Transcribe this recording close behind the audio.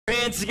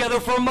hands together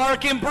for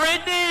Mark and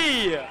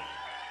Brittany.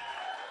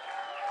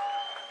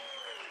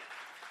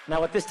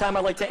 Now at this time,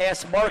 I'd like to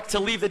ask Mark to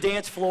leave the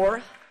dance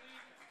floor.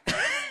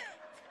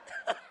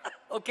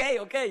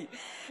 Okay.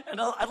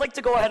 And I'd like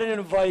to go ahead and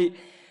invite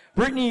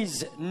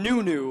Brittany's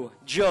new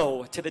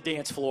Joe to the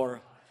dance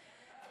floor.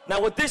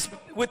 Now with this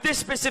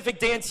specific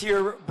dance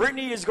here,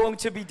 Brittany is going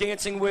to be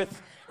dancing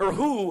with, or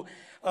who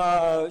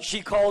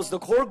she calls the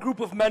core group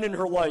of men in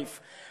her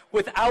life.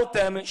 Without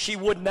them, she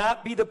would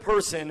not be the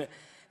person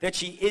that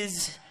she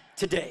is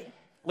today.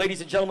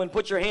 Ladies and gentlemen,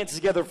 put your hands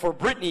together for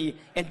Brittany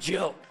and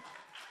Joe.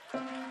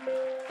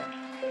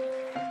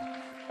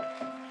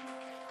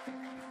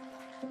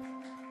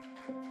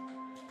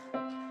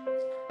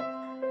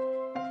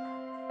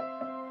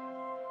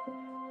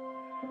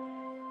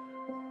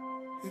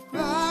 If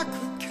I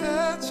could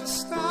catch a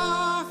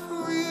star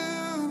for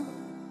you,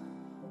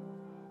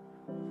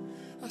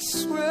 I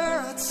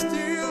swear I'd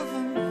steal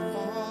them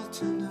all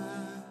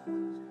tonight,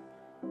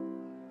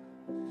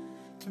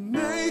 to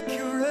make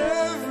your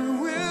every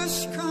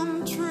wish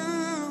come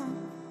true,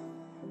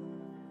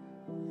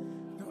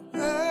 your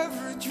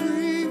every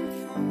dream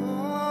for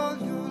all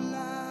your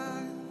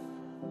life.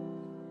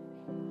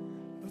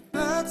 But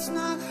that's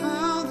not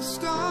how the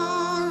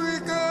story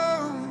goes.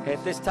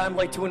 At this time, I'd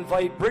like to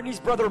invite Brittany's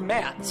brother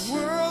Matt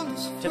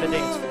to the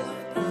dance floor.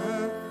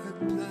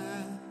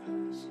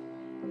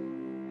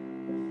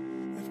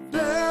 If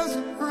there's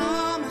a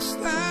promise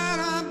that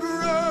I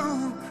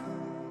broke,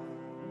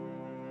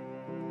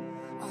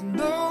 I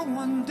know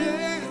one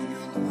day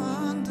you'll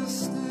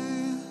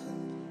understand.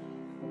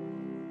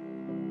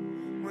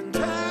 When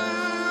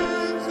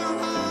times are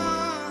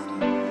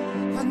hard,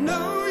 I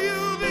know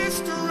you'll be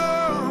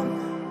strong.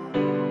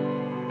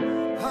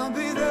 I'll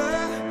be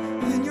there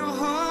in your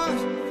heart,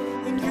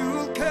 and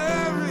you'll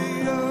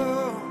carry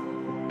on.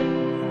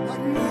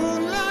 Like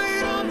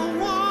moonlight on the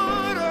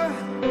water,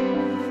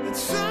 and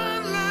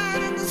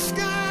sunlight in the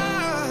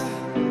sky.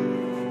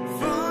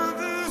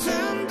 Fathers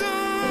and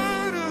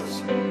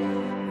daughters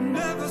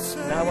never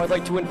say. Now I'd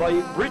like to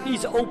invite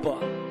Brittany's Opa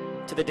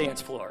to the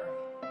dance floor.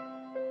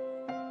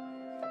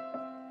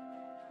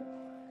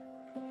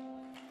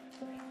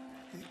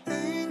 The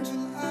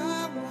angel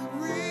I would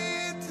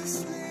read to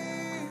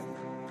sleep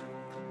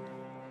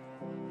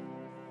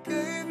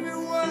gave me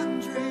one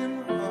dream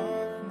of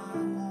my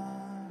own.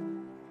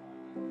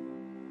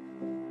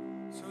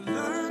 So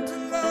learn to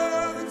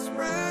love and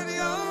spread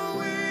your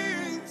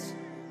wings,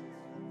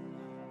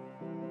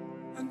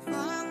 and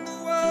find the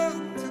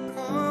world to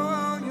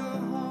call your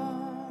home.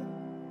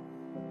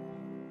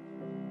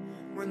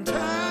 When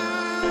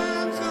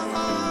times are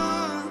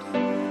hard,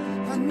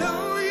 I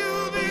know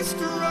you'll be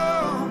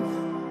strong.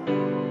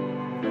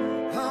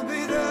 I'll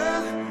be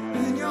there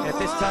in your heart. At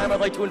this time, I'd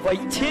like to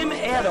invite Tim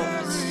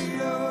Adams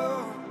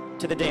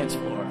to the dance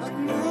floor. Like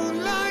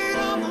moonlight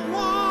on the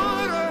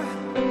water,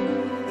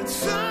 and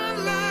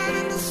sunlight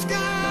in the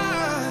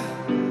sky.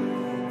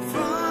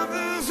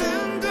 Fathers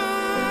and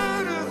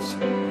daughters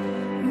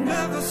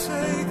never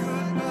say goodbye.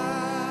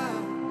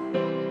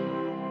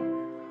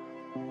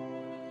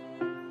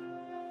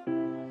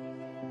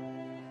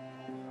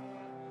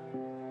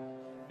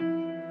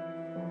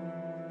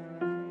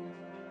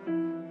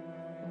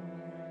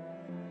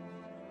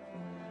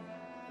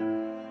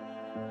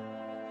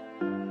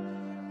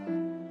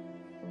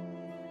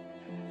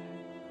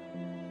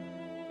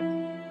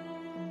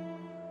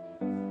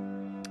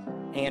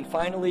 And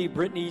finally,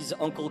 Brittany's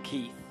Uncle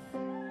Keith.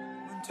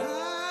 When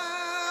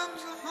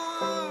times are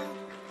hard,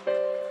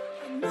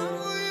 I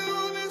know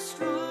you'll be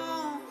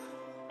strong.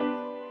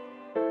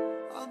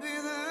 I'll be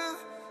there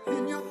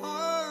in your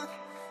heart,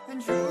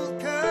 and you'll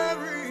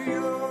carry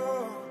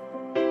on.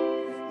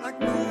 Like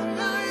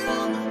moonlight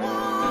on the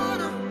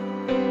water,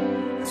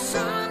 and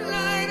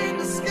sunlight in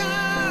the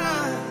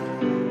sky.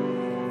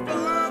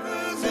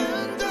 Fathers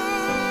and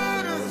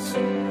daughters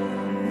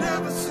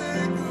never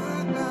say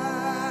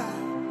goodbye.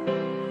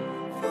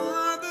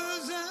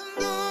 Fathers and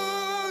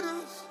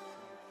daughters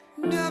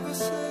never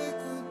say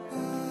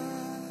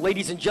goodbye.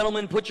 Ladies and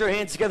gentlemen, put your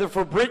hands together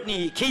for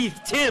Brittany, Keith,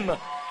 Tim,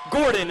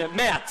 Gordon,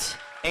 Matt,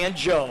 and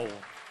Joe.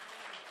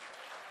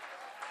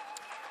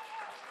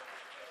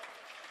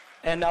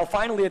 And now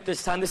finally at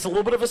this time, this is a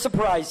little bit of a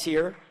surprise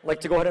here. I'd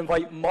like to go ahead and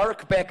invite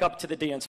Mark back up to the dance